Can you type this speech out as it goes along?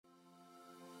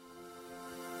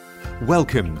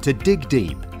Welcome to Dig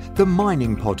Deep, the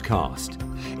mining podcast.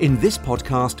 In this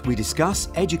podcast, we discuss,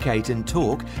 educate and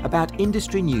talk about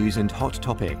industry news and hot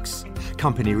topics,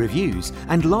 company reviews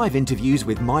and live interviews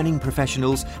with mining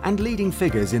professionals and leading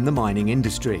figures in the mining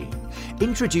industry.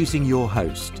 Introducing your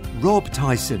host, Rob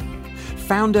Tyson,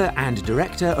 founder and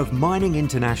director of Mining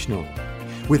International.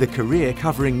 With a career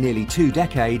covering nearly 2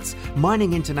 decades,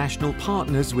 Mining International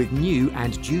partners with new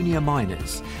and junior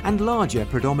miners and larger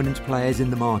predominant players in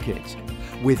the market.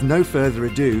 With no further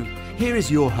ado, here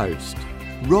is your host,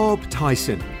 Rob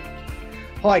Tyson.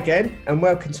 Hi again, and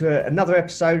welcome to another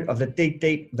episode of the Dig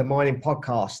Deep, the Mining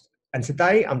podcast. And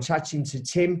today I'm chatting to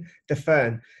Tim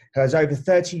DeFern, who has over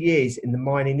 30 years in the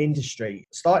mining industry,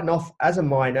 starting off as a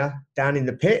miner down in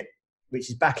the pit, which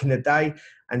is back in the day.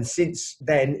 And since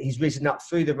then, he's risen up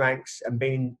through the ranks and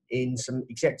been in some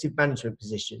executive management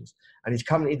positions. And he's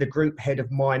currently the group head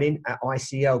of mining at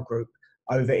ICL Group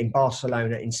over in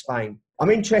Barcelona in Spain. I'm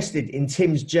interested in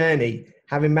Tim's journey,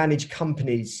 having managed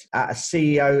companies at a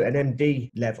CEO and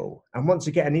MD level, and want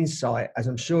to get an insight, as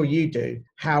I'm sure you do,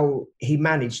 how he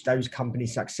managed those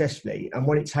companies successfully and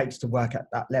what it takes to work at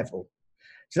that level.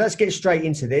 So let's get straight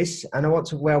into this. And I want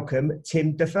to welcome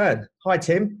Tim DeFern. Hi,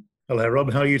 Tim. Hello,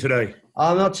 Rob. How are you today?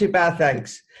 I'm not too bad,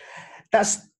 thanks.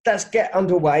 Let's get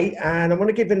underway, and I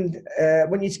want you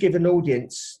to give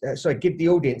the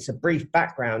audience a brief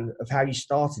background of how you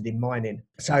started in mining.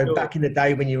 So Sure. Back in the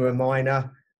day when you were a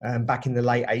miner, back in the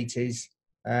late 80s,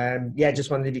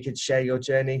 just wondered if you could share your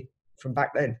journey from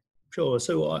back then. Sure.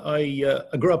 So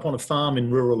I grew up on a farm in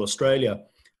rural Australia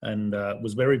and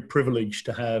was very privileged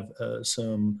to have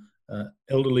some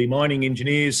elderly mining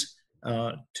engineers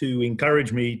to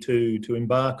encourage me to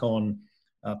embark on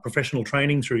professional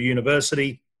training through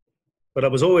university. But I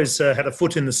was always had a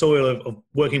foot in the soil of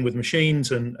working with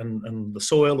machines and the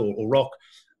soil or rock.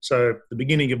 So the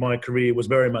beginning of my career was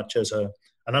very much as an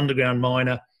underground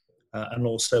miner and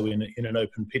also in an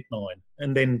open pit mine.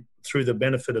 And then through the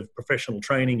benefit of professional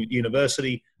training at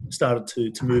university,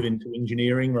 started to move into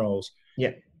engineering roles.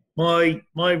 Yeah.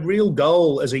 My real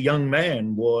goal as a young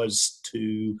man was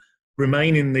to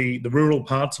remain in the rural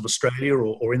parts of Australia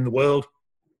or in the world.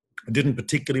 I didn't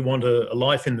particularly want a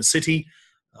life in the city.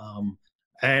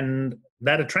 And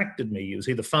that attracted me. It was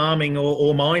either farming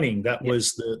or mining. That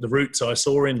was the routes I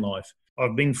saw in life.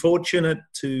 I've been fortunate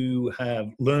to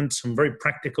have learned some very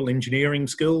practical engineering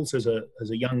skills as a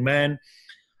young man.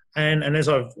 And as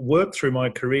I've worked through my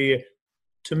career,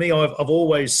 to me, I've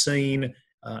always seen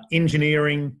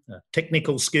engineering,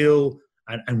 technical skill,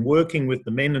 and working with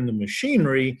the men and the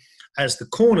machinery as the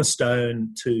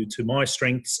cornerstone to my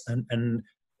strengths. And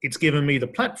it's given me the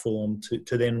platform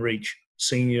to then reach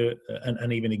senior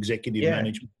and even executive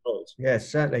management roles. Yes,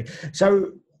 certainly.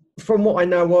 So from what I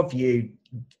know of you,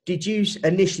 did you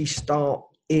initially start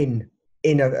in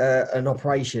an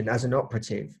operation as an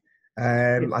operative?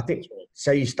 I think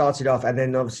so. You started off, and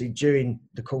then obviously during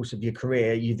the course of your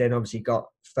career, you then obviously got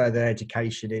further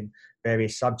education in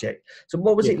various subjects. So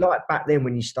what was it like back then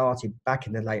when you started back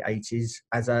in the late 80s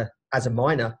as a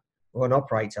miner or an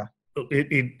operator?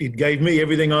 It gave me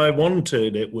everything I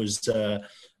wanted. It was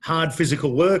hard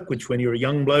physical work, which when you're a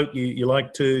young bloke, you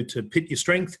like to pit your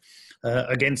strength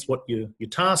against what your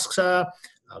tasks are.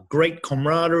 Great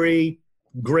camaraderie,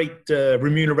 great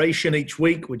remuneration each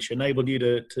week, which enabled you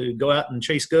to go out and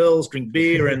chase girls, drink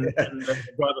beer and drive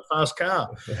a fast car.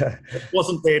 It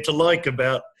wasn't there to like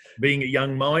about being a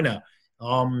young miner.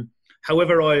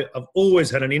 However, I've always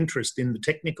had an interest in the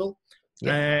technical.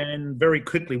 Yeah. And very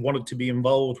quickly wanted to be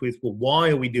involved with, well,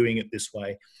 why are we doing it this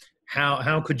way?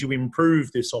 How could you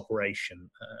improve this operation?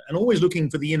 And always looking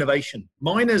for the innovation.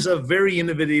 Miners are very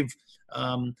innovative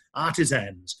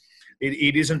artisans.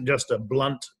 It isn't just a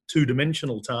blunt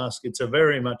 2-dimensional task. It's a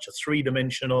very much a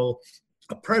 3-dimensional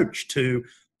approach to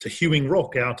hewing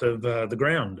rock out of the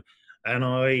ground. And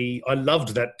I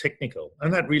loved that technical.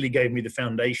 And that really gave me the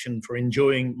foundation for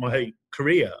enjoying my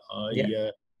career.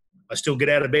 I still get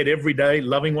out of bed every day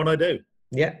loving what I do.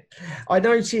 Yeah. I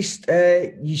noticed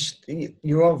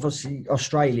you're obviously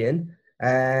Australian.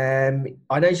 I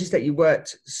noticed that you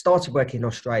started working in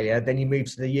Australia, then you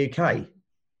moved to the UK.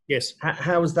 Yes.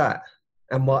 How was that?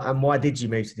 And why did you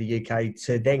move to the UK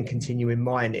to then continue in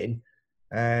mining?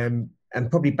 And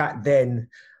probably back then,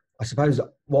 I suppose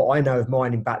what I know of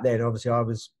mining back then, obviously I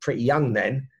was pretty young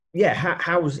then. Yeah.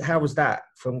 How was that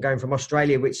from going from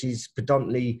Australia, which is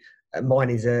predominantly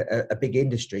mining is a big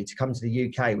industry, to come to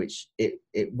the UK, which it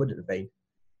wouldn't have been?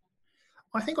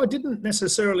 I think I didn't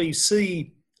necessarily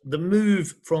see the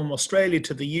move from Australia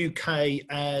to the UK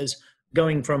as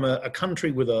going from a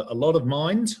country with a lot of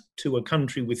mines to a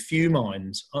country with few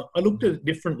mines. I looked at it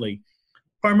differently.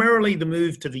 primarily the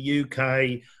move to the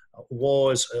UK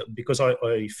was because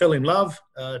I fell in love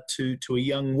to a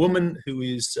young woman who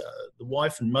is the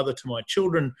wife and mother to my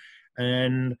children,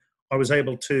 and I was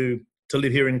able to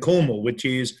live here in Cornwall, which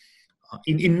is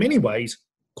in many ways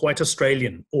quite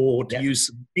Australian, or to use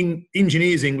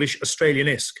engineers English,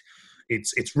 Australian-esque.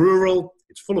 It's rural,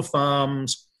 it's full of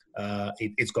farms,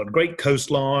 it's got great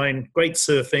coastline, great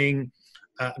surfing,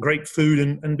 great food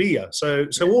and beer. So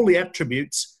all the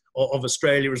attributes of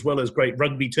Australia, as well as great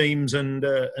rugby teams and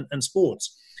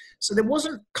sports. So there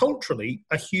wasn't culturally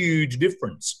a huge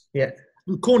difference. Yeah.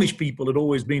 The Cornish people had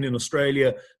always been in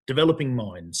Australia developing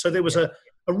mines. So there was a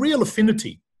real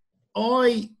affinity.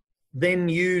 I then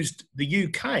used the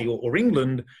UK or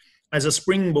England as a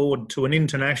springboard to an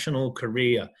international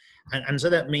career. And so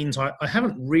that means I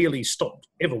haven't really stopped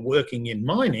ever working in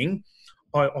mining.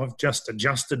 I've just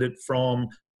adjusted it from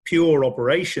pure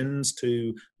operations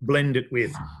to blend it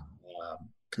with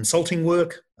consulting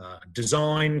work,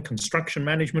 design, construction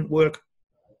management work,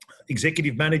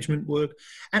 executive management work.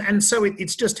 And so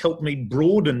it's just helped me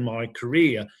broaden my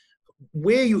career.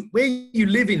 Where you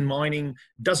live in mining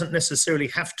doesn't necessarily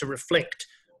have to reflect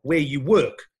where you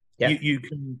work. Yeah. You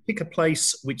can pick a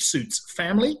place which suits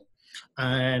family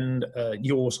and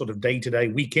your sort of day-to-day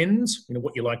weekends,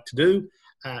 what you like to do,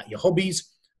 your hobbies,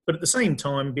 but at the same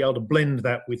time be able to blend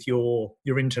that with your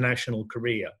international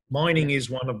career. Mining is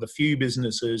one of the few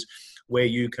businesses where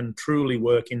you can truly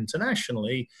work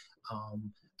internationally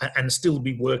and still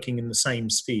be working in the same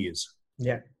spheres.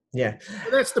 Yeah. Yeah.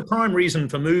 So that's the prime reason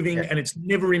for moving, and it's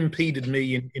never impeded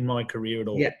me in my career at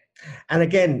all. Yeah. And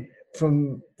again,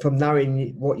 from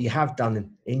knowing what you have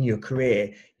done in your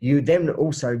career, you then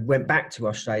also went back to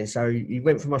Australia. So you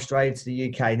went from Australia to the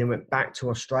UK and then went back to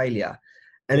Australia.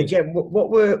 And again, what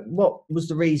was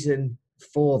the reason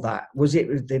for that? Was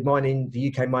it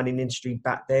the UK mining industry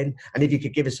back then? And if you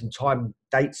could give us some time,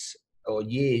 dates or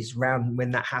years around when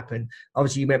that happened.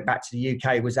 Obviously, you went back to the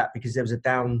UK. Was that because there was a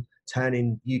downturn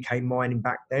in UK mining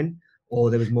back then, or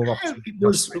there was more opportunity? It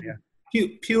was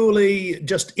purely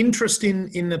just interest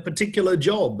in a particular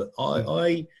job.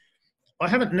 I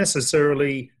haven't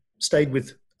necessarily stayed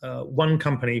with one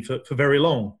company for very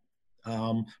long.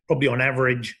 Probably on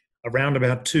average, around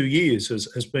about 2 years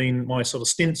has been my sort of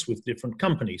stints with different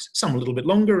companies, some a little bit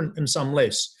longer and some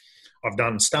less. I've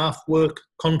done staff work,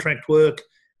 contract work,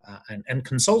 and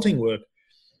consulting work,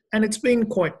 and it's been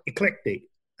quite eclectic.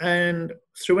 And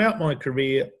throughout my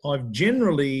career, I've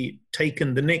generally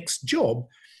taken the next job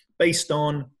based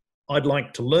on I'd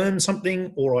like to learn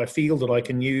something, or I feel that I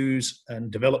can use and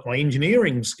develop my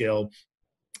engineering skill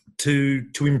to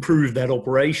improve that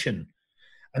operation.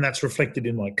 And that's reflected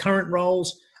in my current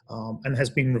roles. And has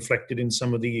been reflected in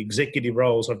some of the executive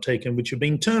roles I've taken, which have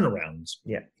been turnarounds.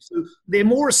 Yeah. So they're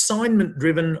more assignment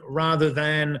driven rather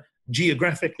than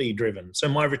geographically driven. So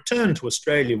my return to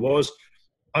Australia was,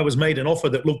 I was made an offer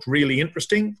that looked really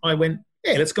interesting. I went,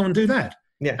 yeah, let's go and do that.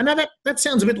 Yeah. And now that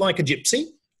sounds a bit like a gypsy,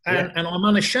 and I'm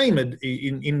unashamed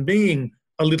in being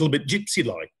a little bit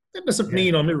gypsy-like. That doesn't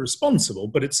mean I'm irresponsible,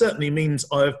 but it certainly means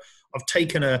I've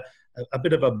taken a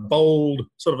bit of a bold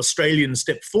sort of Australian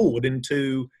step forward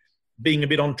into being a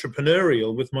bit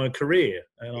entrepreneurial with my career,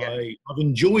 and I've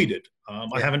enjoyed it.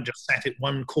 I haven't just sat at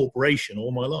one corporation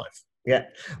all my life. Yeah,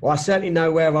 well, I certainly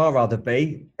know where I'd rather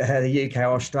be, the UK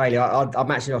or Australia.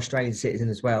 I'm actually an Australian citizen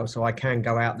as well, so I can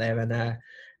go out there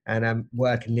and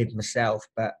work and live myself.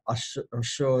 But I'm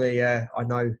surely I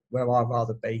know where I'd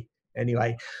rather be.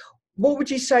 Anyway, what would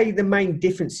you say the main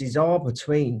differences are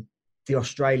between the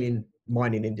Australian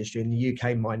mining industry and the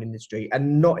UK mining industry,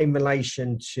 and not in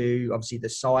relation to obviously the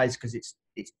size, because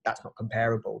that's not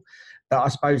comparable, but I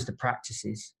suppose the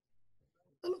practices?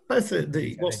 Both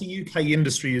whilst the UK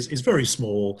industry is very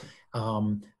small,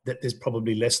 that there's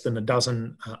probably less than a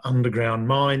dozen underground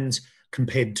mines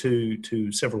compared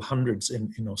to several hundreds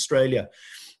in Australia.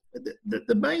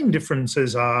 The main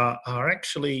differences are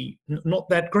actually not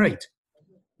that great.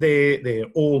 They're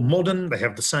all modern. They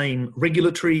have the same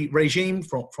regulatory regime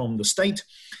from the state.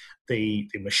 The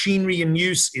machinery in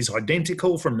use is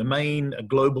identical from the main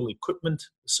global equipment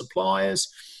suppliers.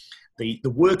 The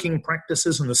working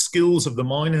practices and the skills of the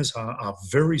miners are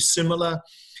very similar.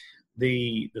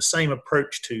 The same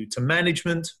approach to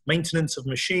management, maintenance of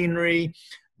machinery,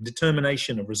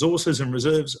 determination of resources and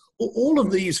reserves, all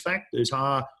of these factors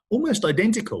are almost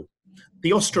identical.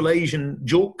 The Australasian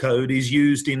JORC code is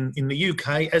used in the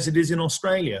UK as it is in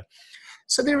Australia.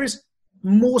 So there is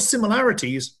more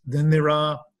similarities than there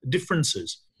are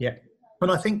differences. Yeah. And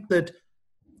I think that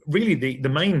really the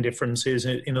main difference is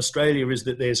in Australia is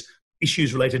that there's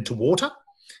issues related to water.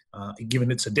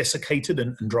 given it's a desiccated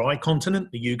and dry continent.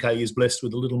 The UK is blessed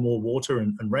with a little more water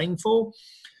and rainfall.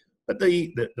 But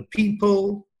the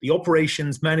people, the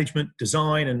operations, management,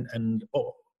 design, and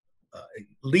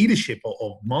leadership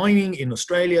of mining in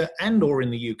Australia and or in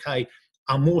the UK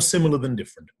are more similar than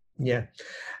different. Yeah.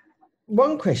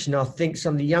 One question I think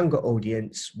some of the younger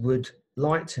audience would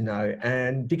like to know,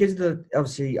 and because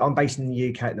obviously I'm based in the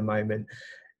UK at the moment,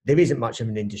 there isn't much of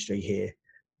an industry here.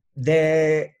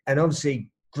 And obviously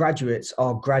graduates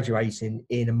are graduating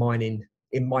in mine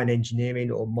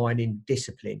engineering or mining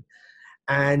discipline,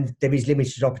 and there is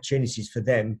limited opportunities for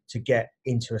them to get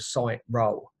into a site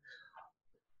role.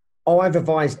 I've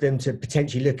advised them to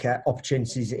potentially look at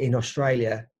opportunities in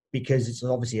Australia because it's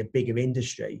obviously a bigger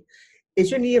industry. Is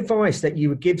there any advice that you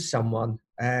would give someone,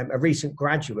 a recent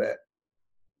graduate?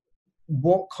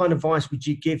 What kind of advice would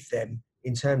you give them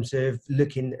in terms of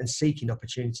looking and seeking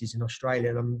opportunities in Australia?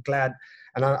 And I'm glad,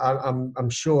 and I'm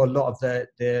sure a lot of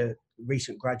the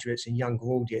recent graduates and younger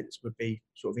audience would be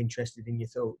sort of interested in your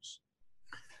thoughts.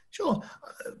 Sure.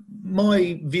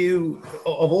 My view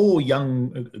of all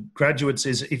young graduates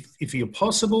is if you're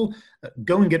possible,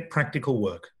 go and get practical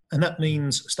work. And that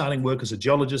means starting work as a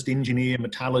geologist, engineer,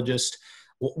 metallurgist,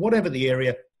 whatever the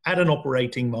area, at an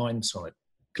operating mine site.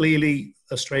 Clearly,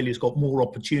 Australia's got more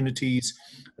opportunities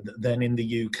than in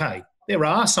the UK. There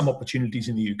are some opportunities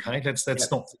in the UK. Let's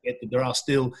not forget that there are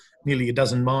still nearly a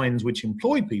dozen mines which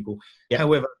employ people. Yep.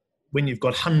 However, when you've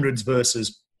got hundreds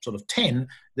versus sort of 10,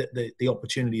 the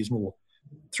opportunity is more.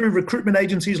 Through recruitment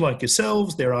agencies like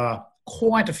yourselves, there are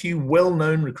quite a few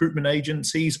well-known recruitment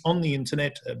agencies on the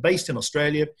internet based in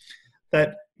Australia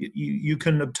that you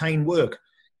can obtain work.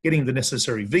 Getting the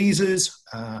necessary visas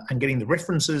and getting the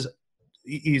references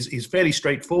is fairly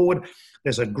straightforward.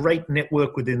 There's a great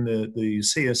network within the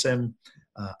CSM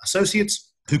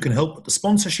associates who can help with the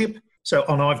sponsorship.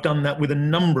 And I've done that with a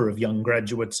number of young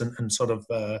graduates and sort of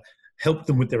helped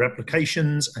them with their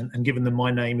applications and given them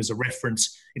my name as a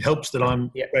reference. It helps that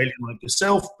I'm Australian like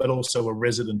yourself, but also a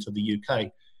resident of the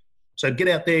UK. So get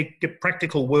out there, get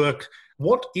practical work.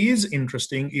 What is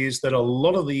interesting is that a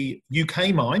lot of the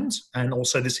UK mines, and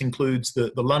also this includes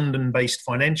the London-based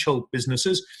financial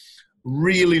businesses,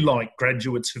 really like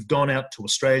graduates who've gone out to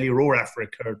Australia or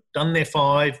Africa, done their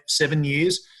 5-7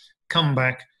 years, come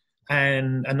back,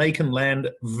 and they can land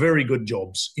very good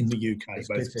jobs in the UK,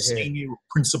 both senior or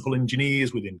principal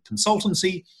engineers within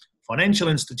consultancy, financial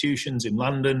institutions in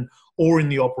London, or in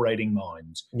the operating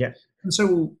mines. Yeah. And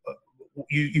so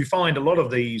you find a lot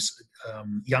of these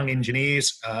young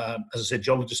engineers, as I said,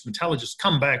 geologists, metallurgists,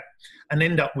 come back and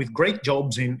end up with great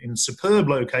jobs in superb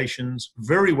locations,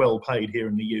 very well paid here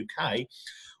in the UK,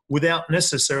 without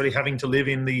necessarily having to live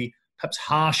in the perhaps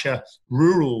harsher,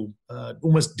 rural,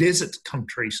 almost desert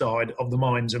countryside of the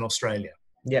mines in Australia.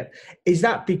 Yeah. Is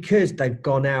that because they've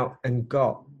gone out and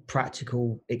got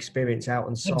practical experience out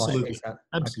on site? Absolutely.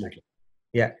 Absolutely. Okay.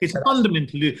 Yeah. It's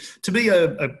fundamentally, to be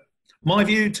my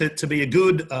view, to be a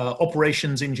good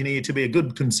operations engineer, to be a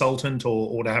good consultant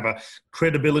or to have a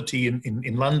credibility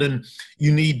in London,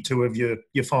 you need to have your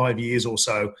 5 years or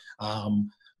so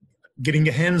getting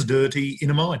your hands dirty in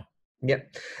a mine. Yeah.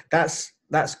 That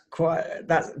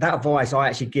advice I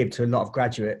actually give to a lot of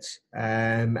graduates,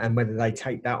 and whether they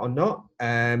take that or not,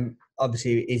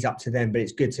 obviously it is up to them, but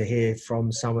it's good to hear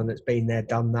from someone that's been there,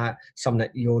 done that, someone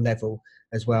at your level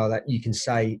as well, that you can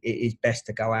say it is best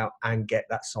to go out and get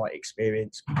that site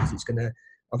experience, because it's going to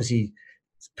obviously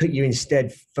put you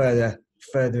instead further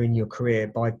in your career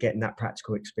by getting that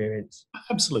practical experience.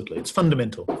 Absolutely. It's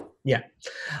fundamental. Yeah.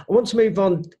 I want to move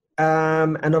on,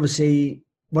 and obviously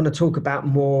want to talk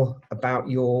more about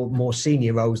your more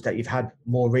senior roles that you've had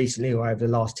more recently or over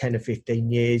the last 10 or 15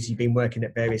 years. You've been working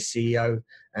at various CEO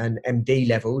and MD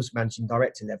levels, managing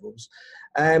director levels.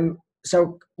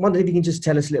 So I wonder if you can just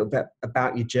tell us a little bit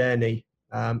about your journey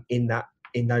in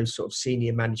those sort of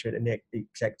senior management and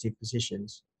executive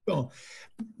positions. Well,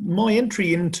 my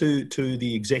entry into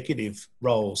the executive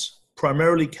roles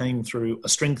primarily came through a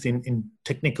strength in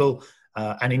technical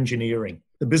and engineering.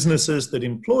 The businesses that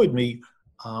employed me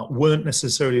weren't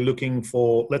necessarily looking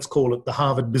for, let's call it the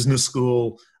Harvard Business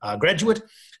School graduate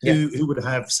who would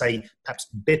have, say, perhaps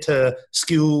better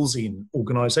skills in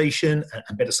organisation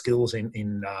and better skills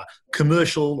in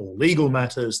commercial or legal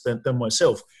matters than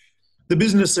myself. The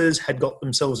businesses had got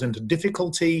themselves into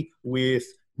difficulty with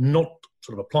not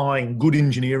sort of applying good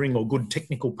engineering or good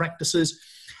technical practices,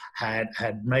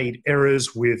 had made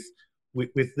errors with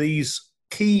these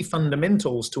key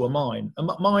fundamentals to a mine. A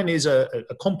mine is a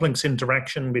complex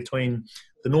interaction between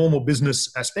the normal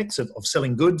business aspects of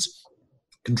selling goods,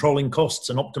 controlling costs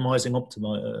and optimizing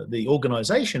the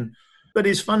organization, but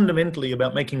is fundamentally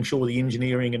about making sure the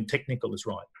engineering and technical is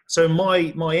right. So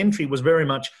my entry was very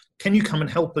much, can you come and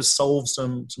help us solve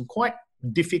some quite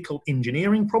difficult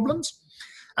engineering problems,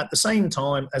 at the same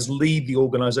time as lead the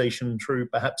organization through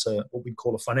perhaps what we'd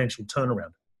call a financial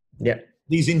turnaround. Yeah.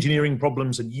 These engineering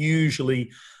problems had usually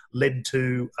led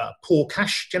to poor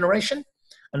cash generation.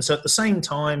 And so at the same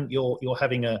time, you're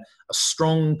having a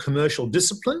strong commercial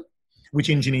discipline, which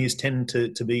engineers tend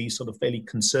to be sort of fairly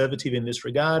conservative in this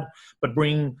regard, but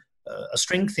bring a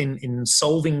strength in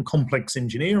solving complex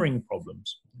engineering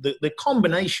problems. The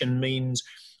combination means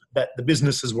that the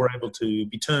businesses were able to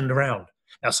be turned around.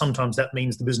 Now, sometimes that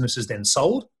means the business is then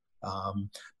sold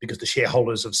because the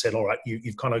shareholders have said, all right,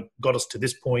 you've kind of got us to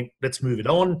this point, let's move it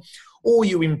on. Or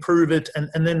you improve it,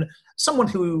 and then someone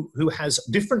who has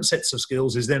different sets of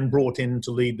skills is then brought in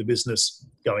to lead the business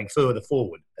going further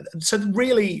forward. So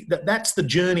really, that's the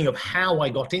journey of how I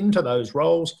got into those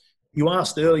roles. You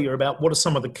asked earlier about what are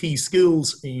some of the key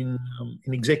skills in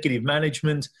executive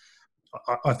management.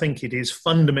 I think it is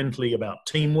fundamentally about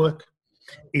teamwork.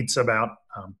 It's about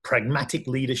pragmatic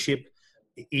leadership.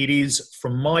 It is,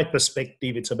 from my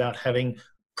perspective, it's about having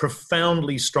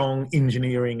profoundly strong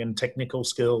engineering and technical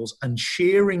skills and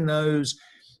sharing those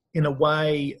in a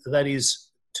way that is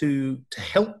to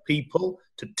help people,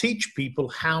 to teach people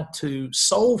how to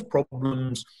solve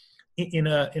problems in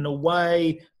a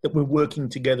way that we're working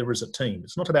together as a team.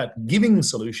 It's not about giving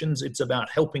solutions, it's about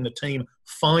helping the team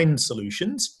find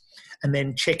solutions and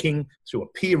then checking through a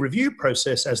peer review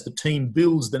process as the team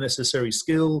builds the necessary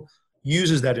skill,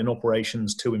 uses that in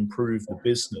operations to improve the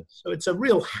business. So it's a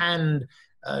real hand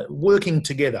working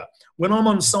together. When I'm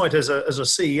on site as a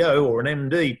CEO or an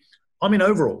MD, I'm in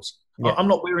overalls. Yeah. I'm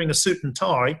not wearing a suit and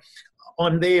tie.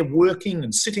 I'm there working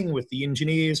and sitting with the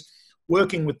engineers,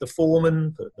 working with the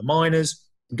foremen, the miners,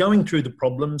 going through the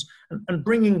problems and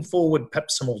bringing forward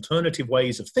perhaps some alternative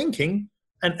ways of thinking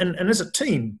and as a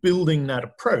team building that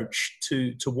approach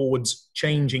towards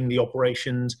changing the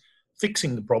operations,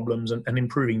 fixing the problems and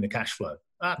improving the cash flow.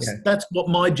 That's what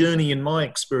my journey and my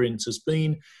experience has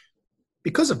been.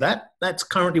 Because of that, that's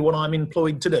currently what I'm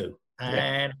employed to do.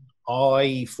 And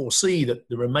I foresee that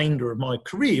the remainder of my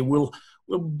career will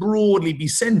broadly be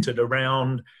centered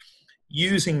around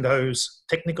using those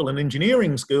technical and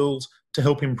engineering skills to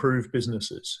help improve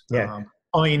businesses.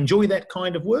 I enjoy that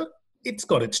kind of work. It's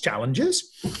got its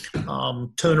challenges.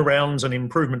 Turnarounds and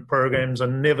improvement programs are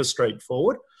never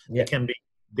straightforward. It can be,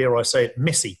 dare I say it,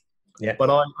 messy.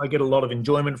 But I get a lot of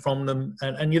enjoyment from them,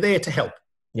 and you're there to help.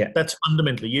 That's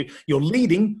fundamentally you're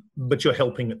leading, but you're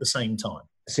helping at the same time.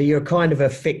 So you're kind of a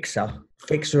fixer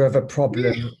of a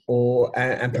problem,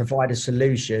 and provide a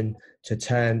solution to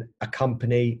turn a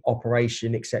company,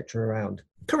 operation, etc. around.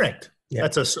 Correct.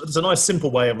 That's a nice,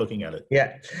 simple way of looking at it.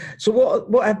 So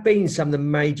what have been some of the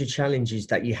major challenges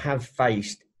that you have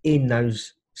faced in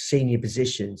those senior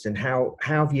positions, and how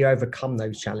have you overcome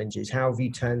those challenges? How have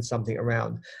you turned something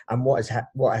around, and what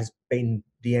has been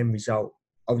the end result?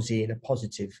 Obviously,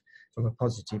 from a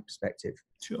positive perspective.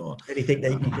 Sure. Anything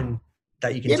that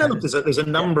you can. Look, there's a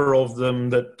number of them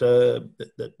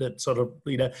that sort of,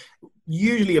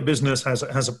 usually a business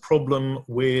has a problem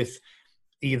with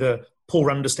either poor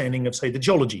understanding of, say, the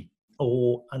geology,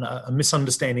 or a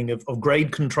misunderstanding of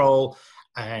grade control,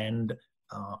 and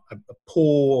a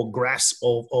poor grasp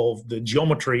of the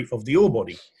geometry of the ore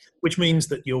body, which means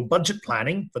that your budget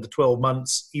planning for the 12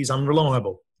 months is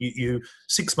unreliable. You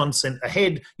 6 months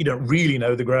ahead, you don't really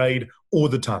know the grade or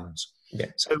the tons.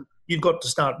 So you've got to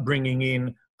start bringing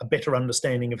in a better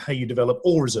understanding of how you develop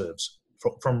ore reserves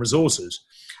from resources.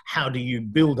 How do you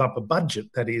build up a budget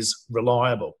that is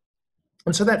reliable?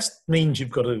 And so that means you've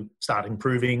got to start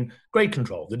improving grade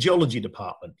control, the geology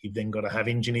department. You've then got to have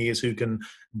engineers who can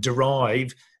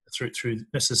derive through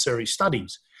necessary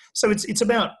studies. So it's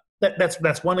about that.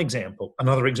 That's one example.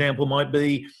 Another example might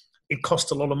be it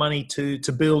costs a lot of money to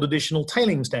build additional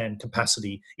tailings dam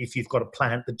capacity if you've got a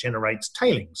plant that generates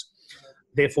tailings.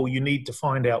 Therefore, you need to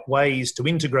find out ways to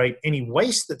integrate any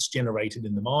waste that's generated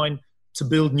in the mine to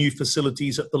build new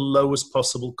facilities at the lowest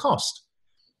possible cost.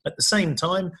 At the same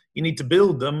time, you need to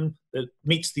build them that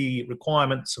meets the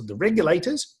requirements of the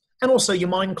regulators and also your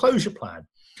mine closure plan.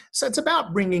 So it's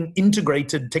about bringing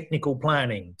integrated technical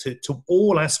planning to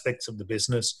all aspects of the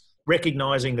business,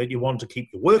 recognizing that you want to keep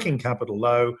your working capital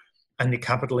low and your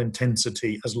capital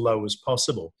intensity as low as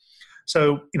possible.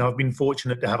 So, I've been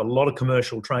fortunate to have a lot of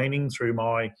commercial training through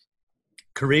my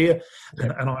career,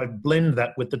 and I blend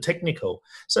that with the technical.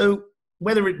 So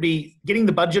whether it be getting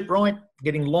the budget right,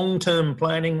 getting long-term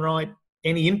planning right,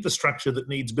 any infrastructure that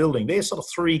needs building, they're sort of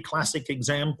three classic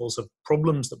examples of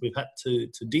problems that we've had to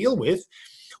deal with,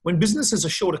 when businesses are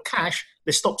short of cash,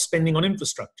 they stop spending on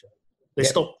infrastructure. They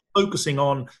stop focusing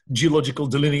on geological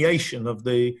delineation of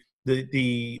the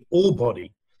ore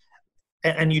body,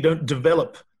 and you don't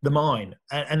develop the mine.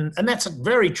 And that's a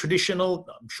very traditional.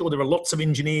 I'm sure there are lots of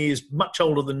engineers much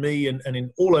older than me and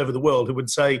in all over the world who would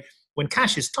say, when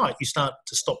cash is tight, you start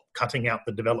to stop cutting out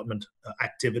the development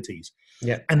activities.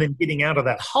 Yeah. And then getting out of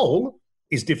that hole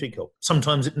is difficult.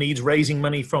 Sometimes it needs raising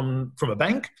money from a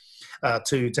bank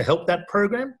to help that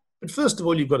program. But first of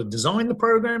all, you've got to design the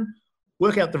program,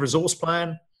 work out the resource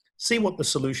plan, see what the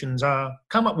solutions are,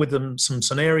 come up with some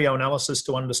scenario analysis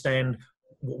to understand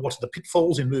what are the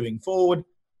pitfalls in moving forward,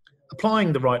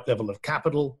 applying the right level of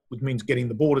capital, which means getting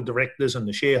the board of directors and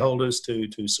the shareholders to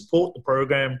support the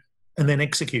program, and then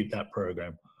execute that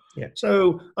program. Yeah.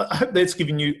 So I hope that's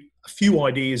given you a few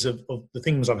ideas of the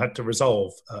things I've had to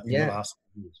resolve in the last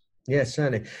few years. Yeah,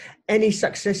 certainly. Any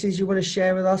successes you want to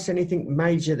share with us? Anything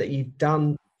major that you've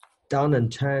done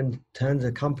and turned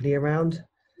the company around?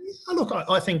 Look,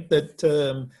 I think that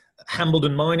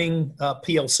Hambledon Mining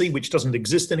PLC, which doesn't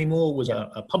exist anymore, was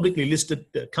a publicly listed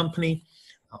company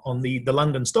on the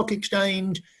London Stock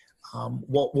Exchange.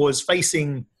 What was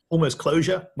facing almost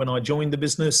closure when I joined the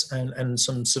business and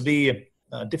some severe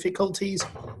difficulties.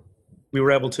 We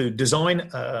were able to design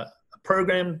a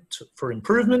program for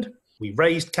improvement. We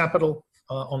raised capital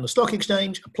on the stock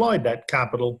exchange, applied that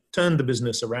capital, turned the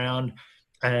business around,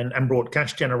 and brought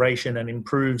cash generation and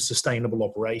improved sustainable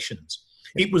operations.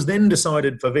 It was then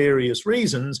decided for various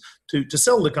reasons to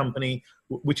sell the company,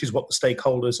 which is what the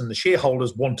stakeholders and the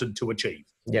shareholders wanted to achieve.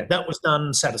 Yeah. That was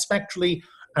done satisfactorily.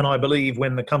 And I believe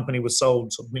when the company was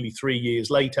sold sort of nearly 3 years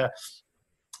later,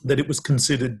 that it was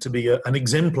considered to be an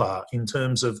exemplar in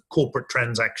terms of corporate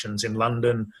transactions in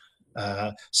London.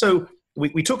 So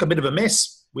we took a bit of a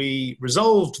mess. We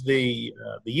resolved the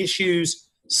issues,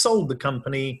 sold the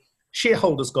company,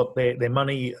 shareholders got their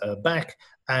money back,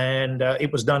 and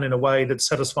it was done in a way that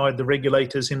satisfied the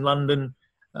regulators in London.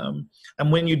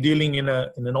 And when you're dealing in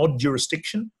an odd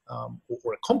jurisdiction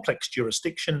or a complex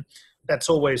jurisdiction, that's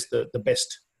always the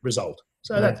best result.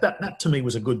 So that to me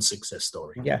was a good success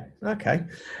story. Yeah. Okay.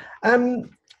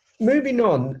 Moving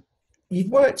on,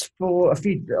 you've worked for a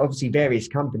few, obviously various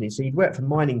companies. So you've worked for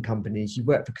mining companies, you've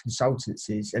worked for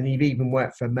consultancies, and you've even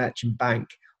worked for a merchant bank,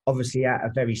 obviously at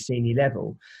a very senior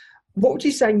level. What would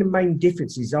you say the main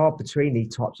differences are between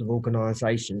these types of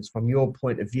organisations from your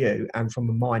point of view and from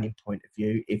a mining point of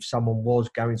view, if someone was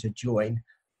going to join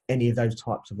any of those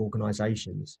types of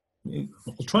organisations?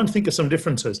 I'll try and think of some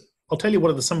differences. I'll tell you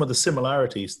what are some of the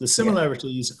similarities. The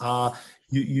similarities are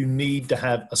you need to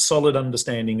have a solid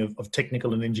understanding of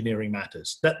technical and engineering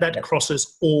matters. That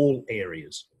crosses all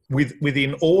areas.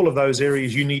 Within all of those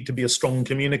areas, you need to be a strong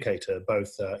communicator,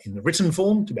 both in the written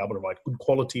form, to be able to write good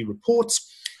quality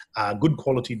reports, good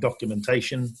quality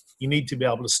documentation. You need to be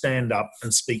able to stand up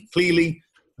and speak clearly,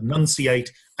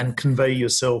 enunciate, and convey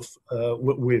yourself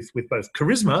with both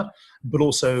charisma, but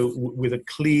also with a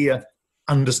clear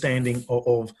understanding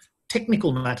of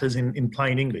technical matters in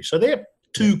plain English. So there are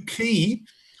two key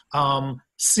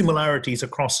similarities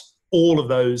across all of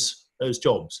those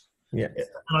jobs. Yeah.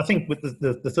 And I think with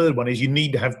the third one is you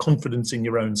need to have confidence in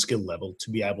your own skill level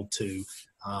to be able to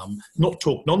not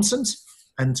talk nonsense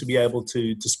and to be able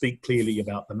to speak clearly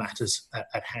about the matters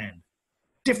at hand.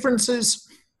 Differences.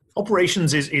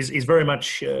 Operations is very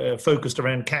much focused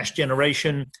around cash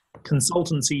generation.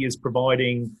 Consultancy is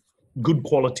providing good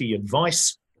quality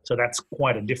advice, so that's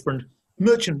quite a different.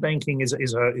 Merchant banking is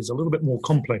a little bit more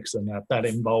complex than that. That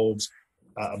involves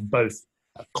both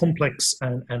complex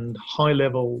and high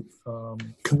level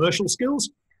commercial skills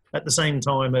at the same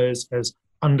time as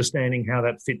understanding how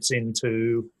that fits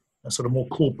into sort of more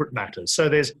corporate matters. So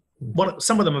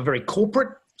some of them are very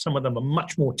corporate, some of them are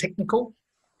much more technical.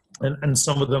 And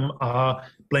some of them are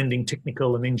blending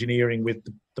technical and engineering with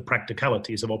the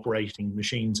practicalities of operating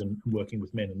machines and working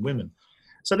with men and women.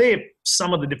 So they're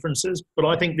some of the differences, but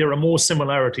I think there are more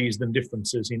similarities than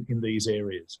differences in these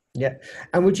areas. Yeah.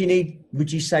 And would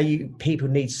you say people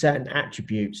need certain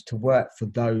attributes to work for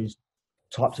those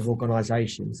types of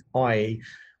organisations? I.e.,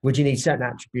 would you need certain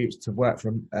attributes to work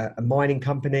for a mining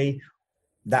company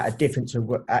that are different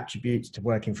to attributes to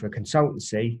working for a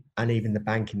consultancy and even the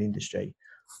banking industry?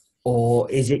 Or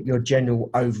is it your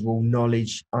general overall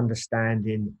knowledge,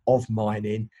 understanding of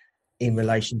mining in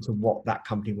relation to what that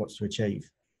company wants to achieve?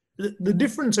 The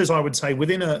difference is, I would say,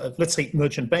 within let's say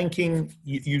merchant banking,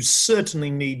 you certainly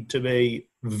need to be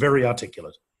very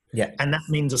articulate. Yeah. And that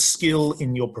means a skill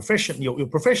in your profession. Your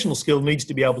professional skill needs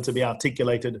to be able to be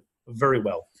articulated very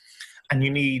well. And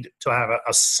you need to have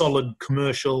a solid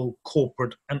commercial,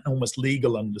 corporate, and almost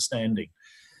legal understanding.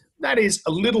 That is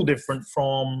a little different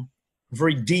from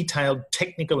very detailed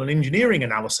technical and engineering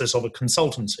analysis of a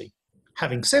consultancy.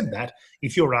 Having said that,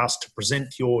 if you're asked to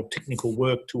present your technical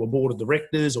work to a board of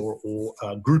directors or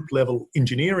group level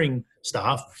engineering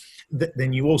staff,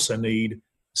 then you also need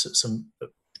some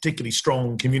particularly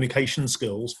strong communication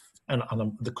skills. And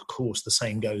of course, the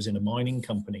same goes in a mining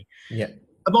company. Yeah.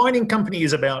 A mining company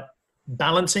is about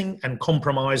balancing and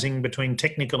compromising between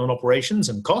technical and operations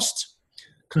and costs.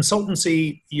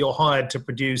 Consultancy, you're hired to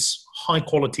produce high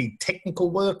quality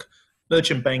technical work.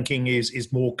 Merchant banking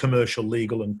is more commercial,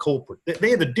 legal, and corporate.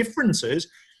 They're the differences.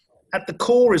 At the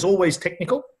core is always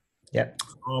technical,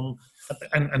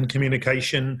 and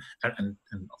communication, and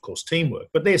of course teamwork.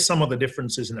 But there's some of the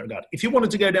differences in that regard. If you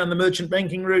wanted to go down the merchant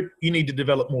banking route, you need to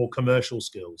develop more commercial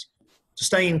skills. To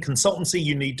stay in consultancy,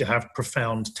 you need to have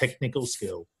profound technical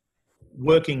skill.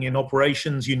 Working in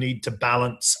operations, you need to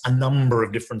balance a number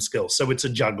of different skills. So it's a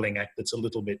juggling act that's a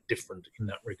little bit different in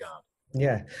that regard.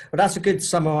 Yeah, well, that's a good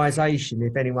summarisation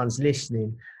if anyone's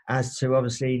listening as to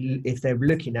obviously if they're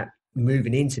looking at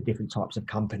moving into different types of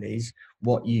companies,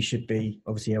 what you should be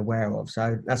obviously aware of.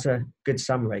 So that's a good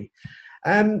summary.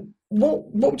 What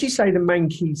would you say the main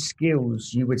key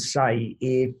skills you would say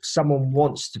if someone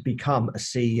wants to become a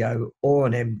CEO or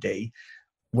an MD,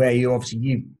 where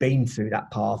you've been through that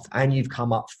path and you've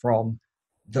come up from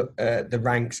the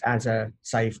ranks as a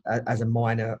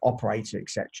minor operator,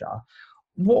 etc.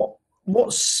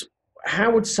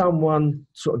 How would someone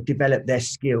sort of develop their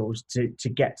skills to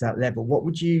get to that level? What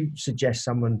would you suggest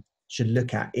someone should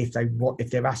look at if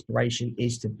their aspiration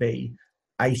is to be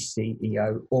a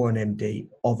CEO or an MD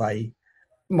of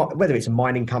whether it's a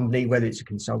mining company, whether it's a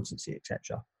consultancy,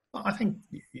 etc.? I think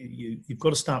you've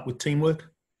got to start with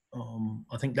teamwork.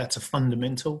 I think that's a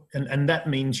fundamental, and that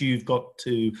means you've got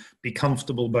to be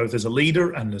comfortable both as a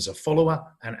leader and as a follower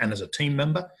and as a team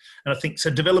member. And I think so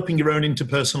developing your own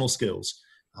interpersonal skills,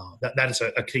 that is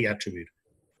a key attribute.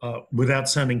 Without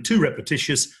sounding too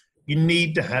repetitious, you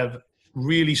need to have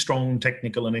really strong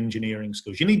technical and engineering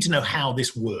skills. You need to know how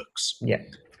this works. Yeah.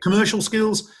 Commercial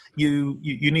skills, you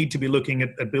need to be looking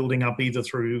at building up either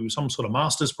through some sort of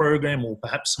master's program or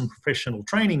perhaps some professional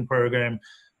training program,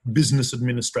 business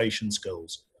administration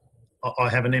skills. I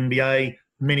have an MBA.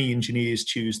 Many engineers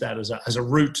choose that as a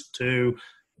route to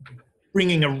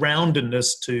bringing a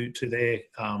roundedness to their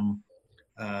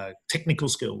technical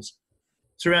skills.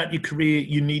 Throughout your career,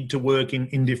 you need to work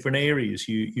in different areas.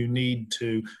 You need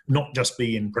to not just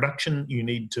be in production, you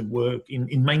need to work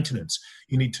in maintenance.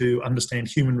 You need to understand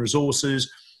human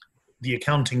resources, the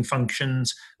accounting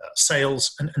functions,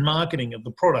 sales and marketing of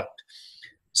the product.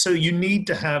 So you need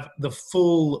to have the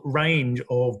full range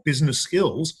of business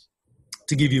skills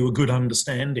to give you a good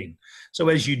understanding. So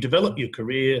as you develop your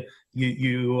career,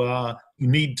 you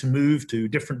need to move to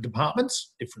different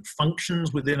departments, different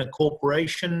functions within a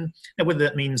corporation. Now, whether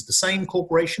that means the same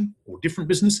corporation or different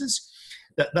businesses,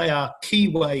 that they are key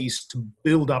ways to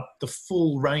build up the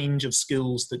full range of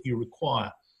skills that you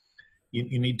require.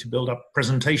 You need to build up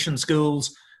presentation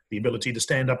skills, the ability to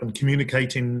stand up and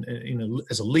communicate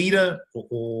as a leader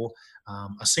or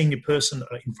a senior person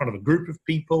in front of a group of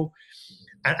people,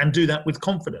 and do that with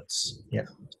confidence. Yeah.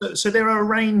 So there are a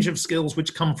range of skills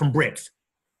which come from breadth.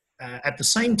 At the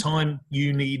same time,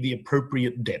 you need the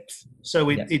appropriate depth. So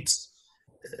it's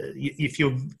if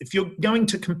you're going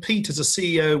to compete as a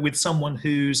CEO with someone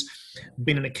who's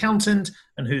been an accountant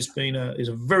and who's been is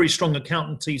a very strong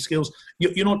accountancy skills,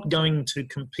 you're not going to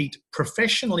compete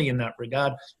professionally in that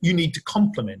regard. You need to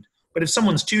complement. But if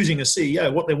someone's choosing a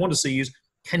CEO, what they want to see is,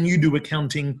 can you do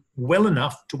accounting well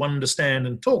enough to understand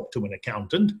and talk to an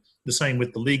accountant? The same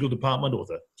with the legal department or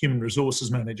the human resources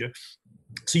manager.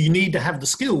 So you need to have the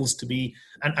skills to be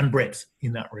and breadth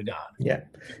in that regard. Yeah.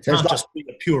 So it's not just be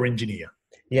a pure engineer.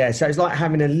 Yeah, so it's like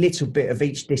having a little bit of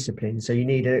each discipline. So you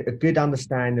need a good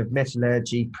understanding of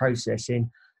metallurgy, processing,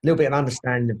 a little bit of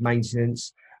understanding of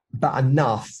maintenance, but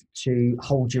enough to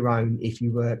hold your own if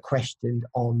you were questioned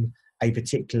on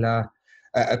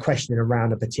a question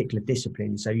around a particular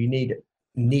discipline. So you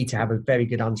need to have a very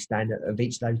good understanding of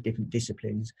each of those different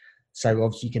disciplines. So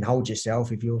obviously you can hold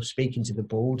yourself if you're speaking to the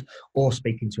board or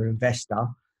speaking to an investor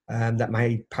that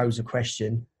may pose a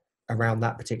question around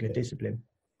that particular discipline.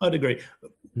 I'd agree.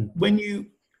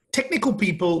 Technical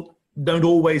people don't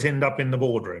always end up in the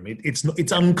boardroom.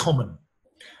 It's uncommon.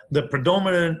 The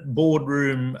predominant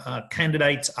boardroom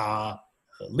candidates are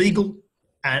legal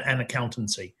and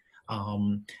accountancy.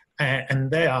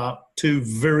 And they are two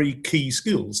very key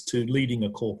skills to leading a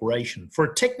corporation. For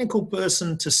a technical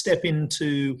person to step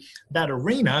into that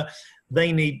arena,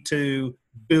 they need to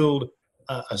build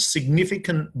a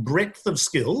significant breadth of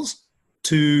skills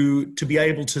to be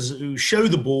able to show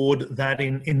the board that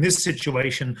in this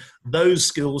situation, those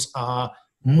skills are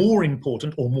more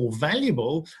important or more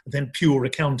valuable than pure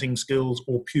accounting skills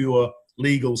or pure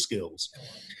legal skills.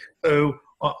 So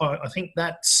I think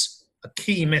that's a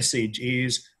key message,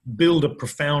 is build a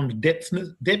profound depth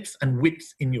and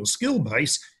width in your skill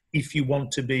base if you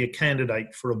want to be a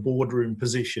candidate for a boardroom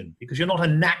position, because you're not a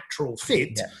natural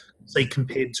fit, say,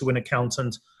 compared to an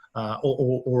accountant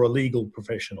or a legal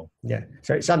professional. Yeah,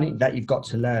 so it's something that you've got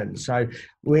to learn. So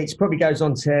which probably goes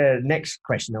on to the next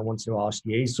question I want to ask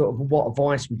you is sort of what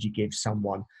advice would you give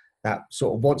someone that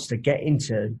sort of wants to get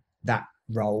into that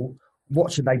role?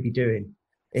 What should they be doing?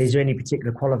 Is there any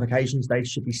particular qualifications they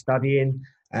should be studying?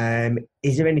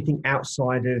 Is there anything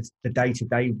outside of the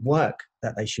day-to-day work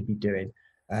that they should be doing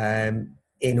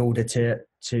in order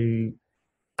to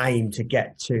aim to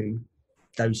get to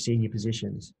those senior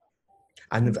positions?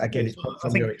 And again, it's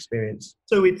from your experience.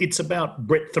 So it's about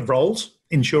breadth of roles,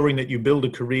 ensuring that you build a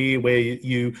career where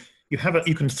you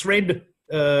can thread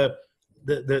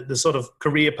the sort of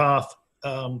career path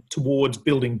towards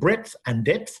building breadth and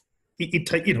depth.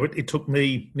 It took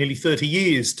me nearly 30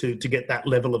 years to get that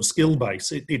level of skill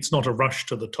base. It's not a rush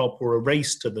to the top or a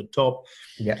race to the top.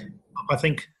 Yeah, I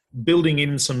think building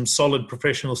in some solid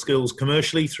professional skills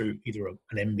commercially through either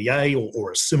an MBA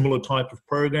or a similar type of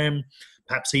program,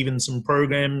 perhaps even some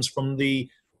programs from the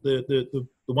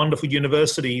wonderful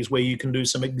universities where you can do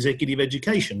some executive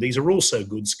education. These are also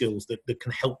good skills that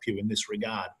can help you in this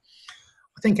regard.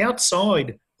 I think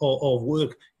outside of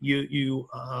work, you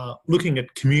are looking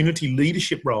at community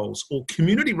leadership roles or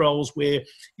community roles where,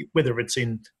 whether it's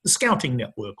in the scouting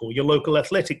network or your local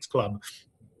athletics club,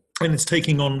 and it's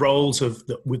taking on roles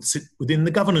that sit within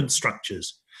the governance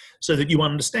structures so that you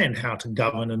understand how to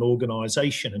govern an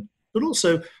organisation. But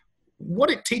also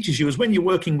what it teaches you is when you're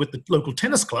working with the local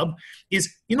tennis club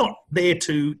is you're not there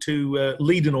to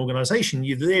lead an organisation.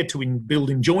 You're there to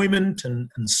build enjoyment and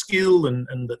skill and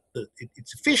that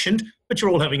it's efficient, but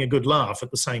you're all having a good laugh at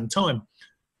the same time.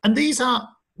 And these are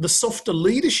the softer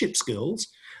leadership skills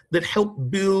that help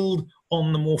build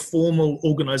on the more formal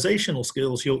organisational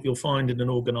skills you'll find in an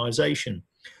organisation.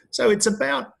 So it's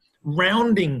about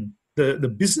rounding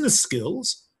the business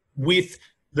skills with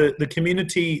the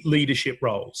community leadership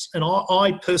roles. And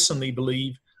I personally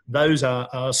believe those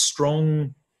are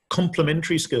strong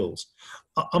complementary skills.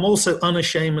 I'm also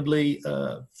unashamedly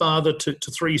father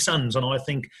to three sons, and I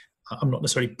think I'm not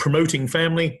necessarily promoting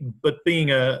family, but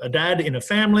being a dad in a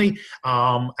family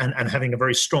and having a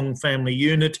very strong family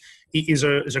unit is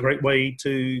a great way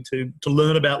to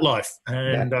learn about life.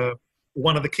 And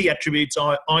one of the key attributes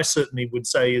I certainly would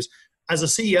say is, as a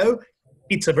CEO,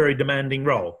 it's a very demanding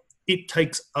role. It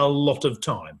takes a lot of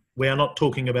time. We are not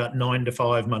talking about 9 to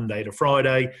 5, Monday to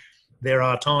Friday. There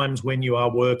are times when you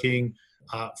are working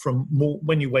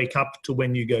when you wake up to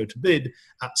when you go to bed,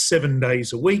 7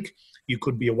 days a week. You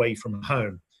could be away from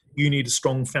home. You need a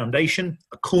strong foundation,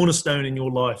 a cornerstone in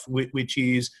your life, which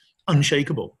is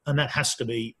unshakable. And that has to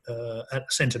be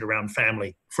centered around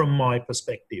family, from my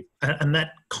perspective. And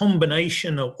that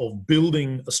combination of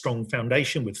building a strong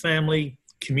foundation with family,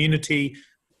 community,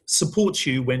 supports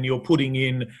you when you're putting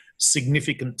in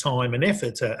significant time and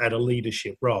effort at a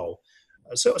leadership role.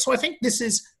 So I think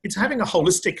it's having a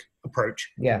holistic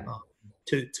approach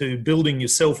to building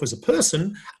yourself as a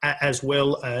person as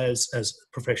well as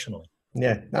professionally.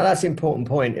 Yeah, now that's an important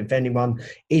point. If anyone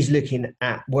is looking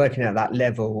at working at that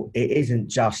level, it isn't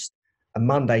just a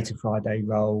Monday to Friday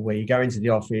role where you go into the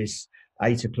office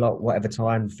 8 o'clock, whatever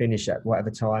time, finish at whatever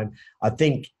time. I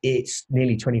think it's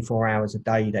nearly 24 hours a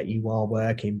day that you are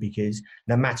working, because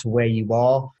no matter where you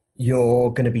are,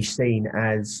 you're going to be seen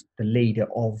as the leader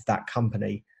of that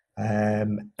company.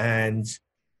 And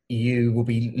you will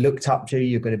be looked up to,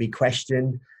 you're going to be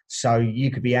questioned. So you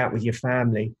could be out with your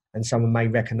family and someone may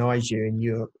recognize you and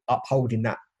you're upholding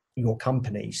that, your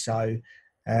company. So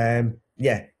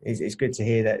it's good to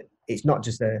hear that it's not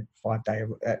just a 5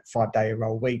 day a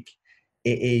role week.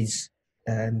 It is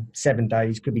 7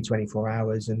 days, could be 24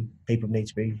 hours, and people need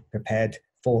to be prepared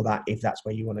for that if that's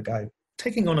where you want to go.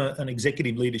 Taking on an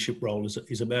executive leadership role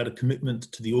is about a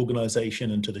commitment to the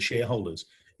organisation and to the shareholders.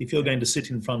 If you're going to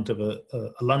sit in front of a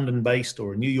London-based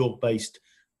or a New York-based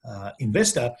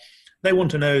investor, they want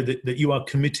to know that you are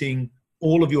committing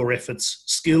all of your efforts,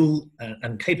 skill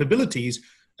and capabilities,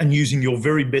 and using your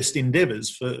very best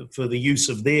endeavours for the use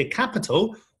of their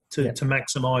capital to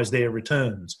maximise their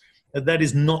returns. That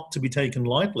is not to be taken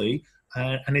lightly,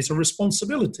 and it's a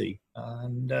responsibility.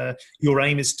 And your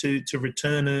aim is to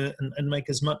return and make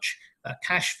as much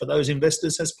cash for those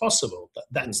investors as possible.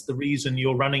 That's the reason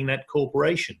you're running that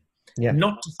corporation.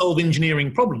 not to solve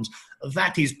engineering problems.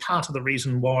 That is part of the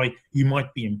reason why you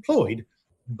might be employed,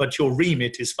 but your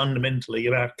remit is fundamentally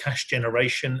about cash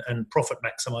generation and profit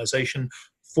maximization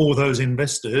for those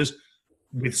investors,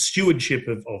 with stewardship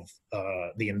of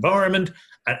the environment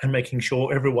and making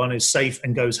sure everyone is safe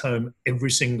and goes home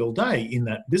every single day in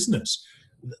that business.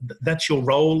 That's your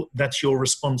role, that's your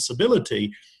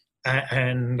responsibility,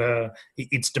 and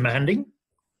it's demanding,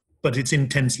 but it's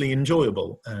intensely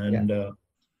enjoyable. And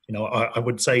I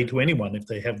would say to anyone, if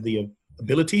they have the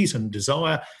abilities and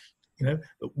desire,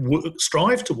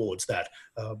 strive towards that,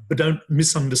 but don't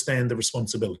misunderstand the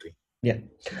responsibility. Yeah.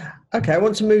 Okay, I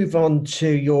want to move on to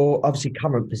your obviously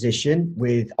current position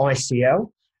with ICL.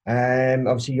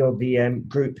 Obviously, you're the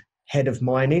group head of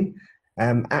mining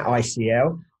at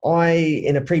ICL.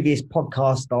 In a previous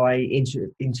podcast, I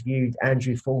interviewed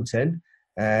Andrew Fulton.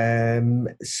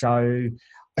 So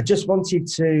I just wanted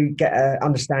to get an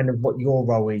understanding of what your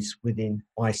role is within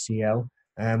ICL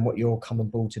and what you're come on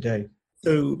board to do.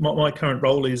 So my current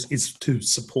role is to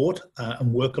support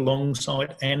and work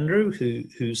alongside Andrew,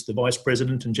 who's the Vice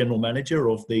President and General Manager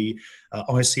of the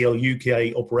ICL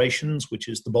UK operations, which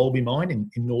is the Bolby mine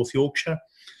in North Yorkshire.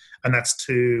 And that's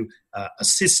to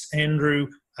assist Andrew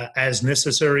as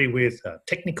necessary with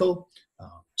technical,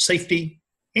 safety,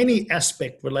 any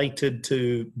aspect related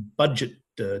to budget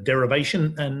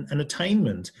derivation and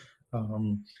attainment.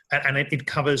 And it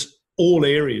covers all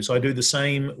areas. I do the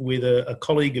same with a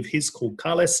colleague of his called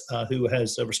Carles, who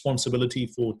has a responsibility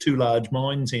for 2 large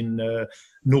mines in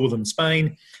northern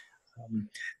Spain.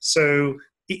 So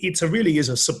it really is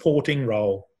a supporting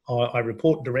role. I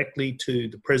report directly to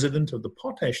the president of the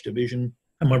Potash division,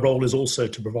 and my role is also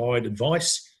to provide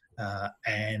advice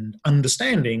and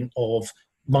understanding of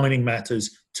mining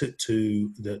matters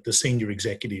to the senior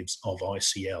executives of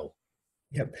ICL.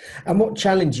 Yep. And what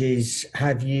challenges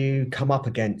have you come up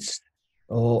against,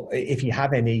 or if you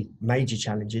have any major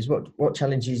challenges, what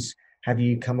challenges have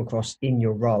you come across in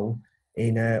your role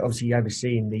in obviously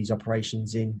overseeing these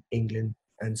operations in England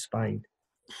and Spain?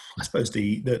 I suppose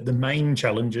the main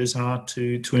challenges are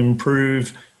to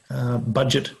improve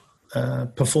budget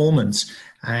performance,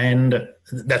 and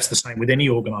that's the same with any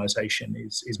organisation,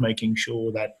 is making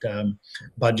sure that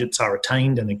budgets are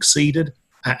attained and exceeded.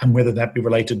 And whether that be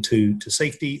related to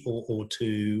safety or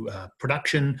to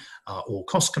production or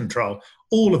cost control,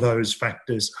 all of those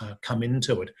factors come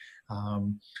into it.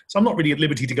 So I'm not really at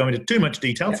liberty to go into too much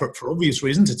detail for obvious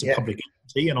reasons. It's a public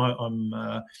entity,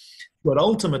 and but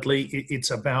ultimately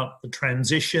it's about the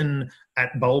transition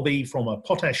at Bolby from a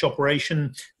potash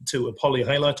operation to a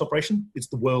polyhalite operation. It's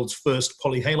the world's first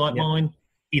polyhalite mine.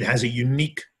 It has a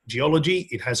unique geology.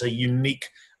 It has a unique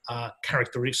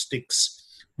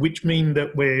characteristics, which mean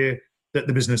that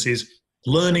the business is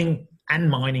learning and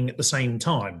mining at the same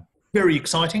time. Very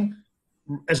exciting.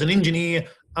 As an engineer,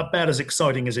 about as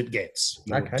exciting as it gets.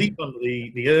 You're deep under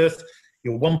the earth,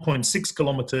 you're 1.6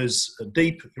 kilometres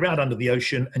deep, you're out under the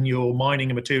ocean, and you're mining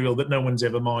a material that no one's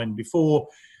ever mined before.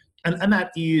 And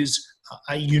that is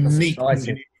a unique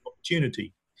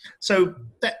opportunity. So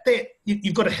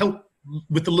you've got to help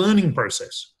with the learning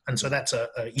process. And so that's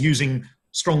using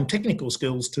strong technical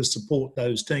skills to support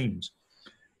those teams.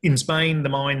 In Spain, the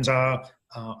mines are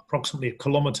approximately a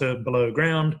kilometre below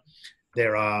ground.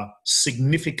 There are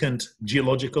significant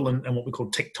geological and what we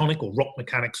call tectonic or rock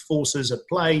mechanics forces at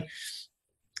play.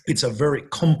 It's a very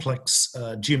complex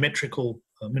geometrical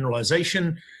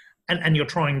mineralization, and you're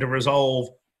trying to resolve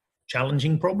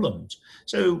challenging problems.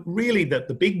 So really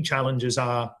the big challenges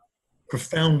are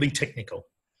profoundly technical.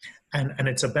 And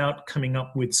it's about coming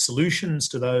up with solutions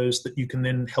to those that you can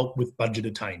then help with budget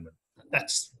attainment.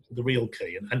 That's the real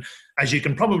key. And as you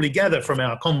can probably gather from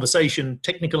our conversation,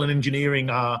 technical and engineering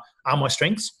are my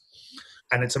strengths.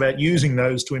 And it's about using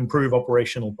those to improve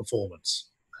operational performance.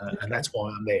 And that's why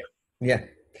I'm there. Yeah.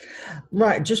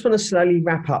 Right. Just want to slowly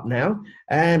wrap up now.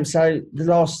 So the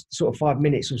last sort of 5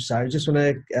 minutes or so, just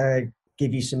want to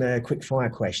give you some quick fire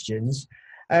questions.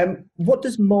 What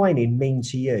does mining mean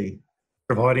to you?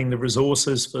 Providing the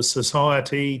resources for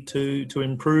society to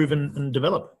improve and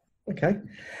develop. Okay.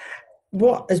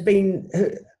 What has been,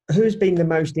 who has been the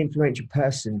most influential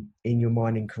person in your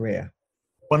mining career?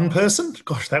 One person?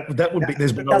 Gosh, that would be,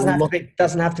 there's been a lot. It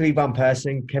doesn't have to be one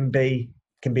person, can be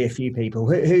a few people.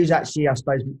 Who's actually, I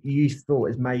suppose, you thought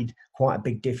has made quite a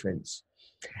big difference?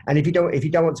 And if you don't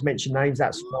want to mention names,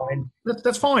 that's fine.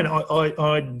 That's fine.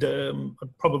 I'd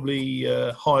probably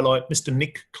highlight Mr.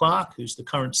 Nick Clark, who's the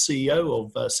current CEO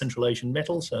of Central Asian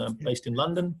Metals, based in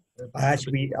London. I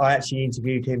actually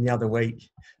interviewed him the other week.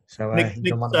 So Nick's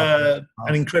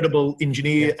an incredible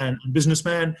engineer and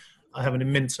businessman. I have an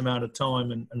immense amount of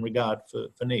time and regard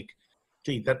for Nick.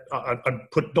 Gee,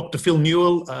 I'd put Dr. Phil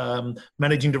Newell,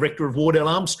 Managing Director of Wardell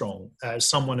Armstrong, as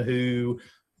someone who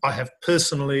I have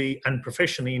personally and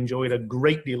professionally enjoyed a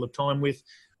great deal of time with,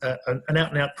 an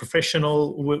out-and-out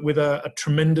professional with a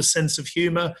tremendous sense of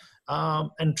humour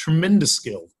and tremendous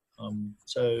skill.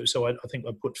 So I think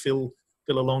I put Phil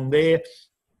along there.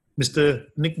 Mr.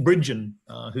 Nick Bridgen,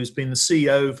 who's been the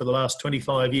CEO for the last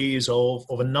 25 years of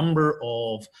a number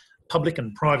of public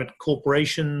and private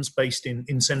corporations based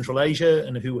in Central Asia,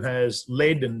 and who has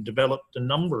led and developed a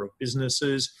number of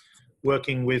businesses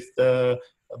working with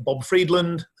Bob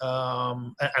Friedland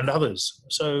and others.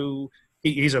 So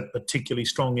he's a particularly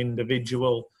strong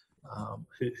individual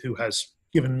who has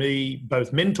given me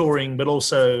both mentoring, but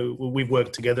also we've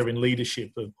worked together in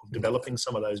leadership of developing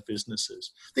some of those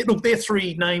businesses. Look, they're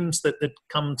three names that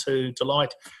come to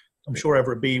light. I'm sure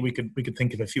over a beer we could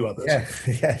think of a few others.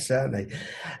 Yeah, certainly.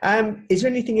 Is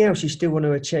there anything else you still want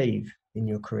to achieve in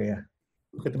your career?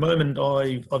 At the moment,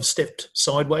 I've stepped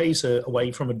sideways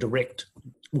away from a direct,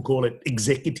 we'll call it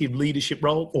executive leadership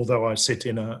role, although I sit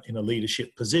in a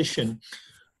leadership position.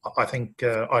 I think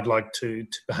I'd like to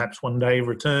perhaps one day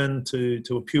return to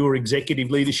a pure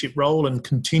executive leadership role and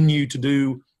continue to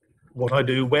do what I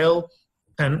do well.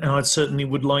 And I certainly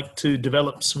would like to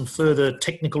develop some further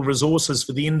technical resources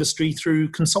for the industry through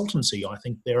consultancy. I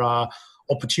think there are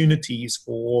opportunities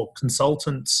for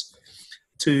consultants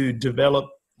to develop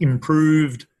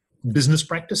improved business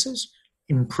practices,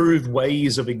 improved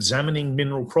ways of examining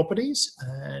mineral properties.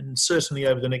 And certainly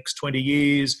over the next 20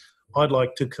 years, I'd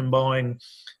like to combine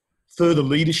further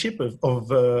leadership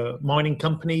of mining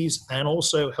companies and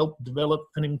also help develop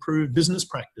and improve business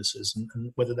practices.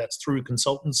 And whether that's through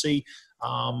consultancy,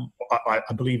 I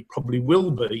believe probably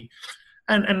will be.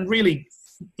 And really,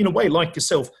 in a way like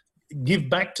yourself, give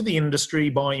back to the industry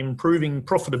by improving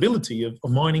profitability of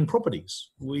mining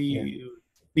properties.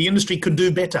 The industry could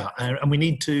do better, and we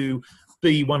need to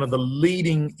be one of the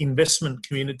leading investment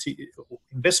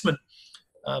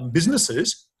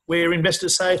businesses where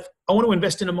investors say, I want to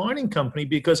invest in a mining company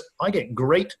because I get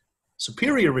great,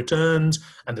 superior returns,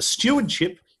 and the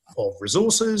stewardship of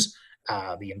resources,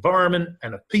 the environment,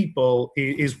 and of people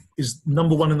is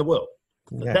number one in the world.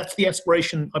 Yeah. That's the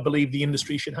aspiration I believe the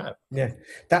industry should have. Yeah,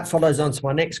 that follows on to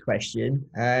my next question.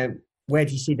 Where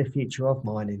do you see the future of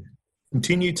mining?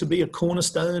 Continue to be a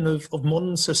cornerstone of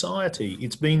modern society.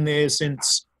 It's been there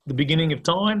since the beginning of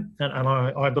time, and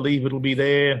I believe it'll be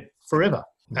there forever.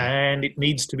 And it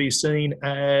needs to be seen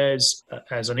as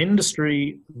an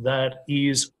industry that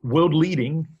is world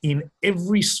leading in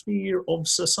every sphere of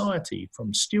society,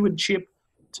 from stewardship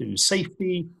to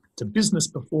safety to business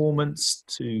performance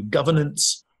to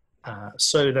governance,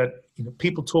 so that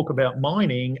people talk about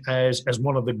mining as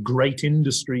one of the great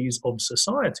industries of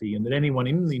society, and that anyone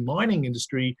in the mining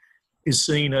industry is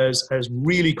seen as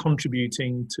really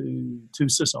contributing to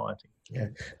society. Yeah,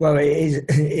 well, it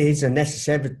is a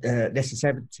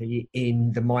necessity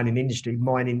in the mining industry.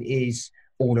 Mining is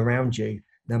all around you,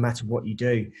 no matter what you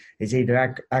do. It's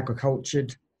either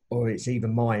agricultured or it's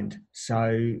even mined.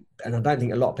 So, and I don't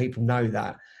think a lot of people know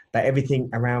that, but everything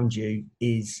around you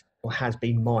is or has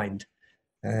been mined,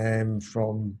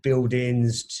 from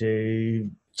buildings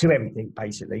to everything,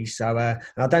 basically. So, and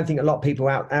I don't think a lot of people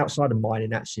outside of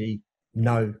mining actually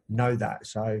know that.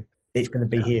 So, it's going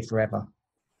to be here forever.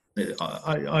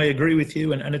 I agree with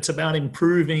you, and it's about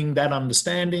improving that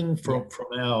understanding from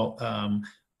our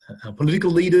political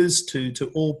leaders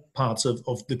to all parts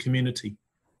of the community.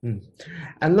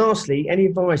 And lastly, any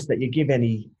advice that you give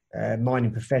any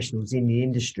mining professionals in the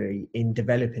industry in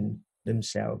developing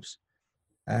themselves,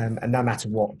 and no matter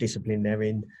what discipline they're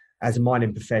in, as a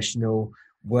mining professional,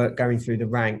 going through the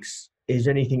ranks? Is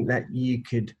there anything that you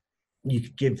could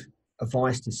give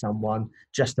advice to someone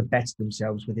just to better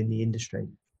themselves within the industry?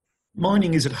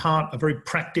 Mining is at heart a very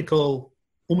practical,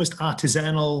 almost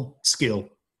artisanal skill.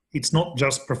 It's not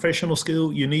just professional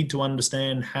skill. You need to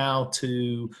understand how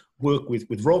to work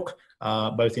with rock,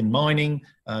 both in mining,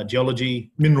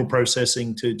 geology, mineral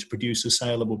processing to produce a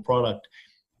saleable product.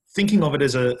 Thinking of it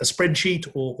as a spreadsheet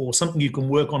or something you can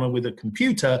work on with a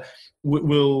computer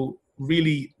will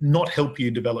really not help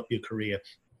you develop your career.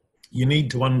 You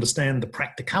need to understand the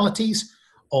practicalities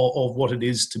of what it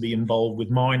is to be involved with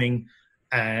mining.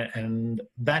 And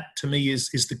that, to me, is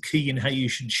the key in how you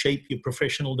should shape your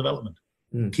professional development.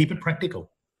 Keep it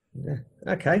practical. Yeah.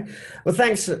 Okay. Well,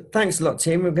 thanks a lot,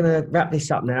 Tim. We're going to wrap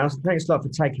this up now. So thanks a lot for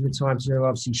taking the time to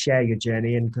obviously share your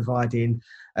journey and providing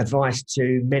advice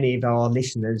to many of our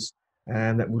listeners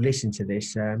that will listen to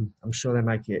this. I'm sure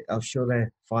they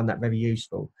find that very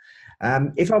useful.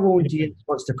 If our audience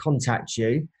wants to contact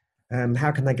you,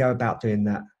 how can they go about doing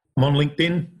that? I'm on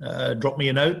LinkedIn. Drop me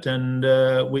a note and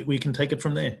we can take it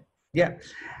from there. Yeah.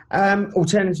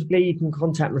 Alternatively, you can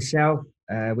contact myself,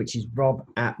 which is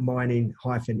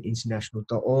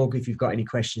rob@mining-international.org if you've got any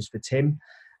questions for Tim.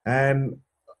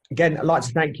 Again, I'd like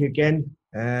to thank you again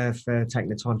for taking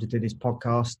the time to do this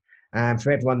podcast. And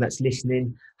for everyone that's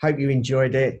listening, hope you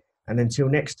enjoyed it. And until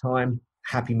next time,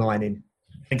 happy mining.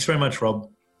 Thanks very much, Rob.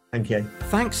 Thank you.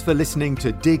 Thanks for listening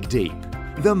to Dig Deep,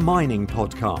 the mining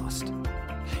podcast.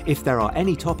 If there are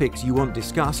any topics you want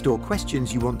discussed or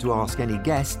questions you want to ask any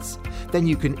guests, then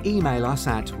you can email us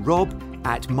at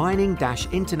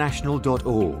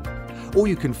rob@mining-international.org. Or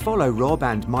you can follow Rob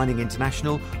and Mining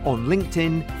International on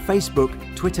LinkedIn, Facebook,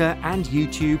 Twitter and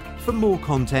YouTube for more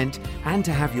content and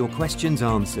to have your questions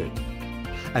answered.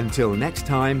 Until next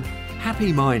time,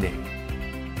 happy mining.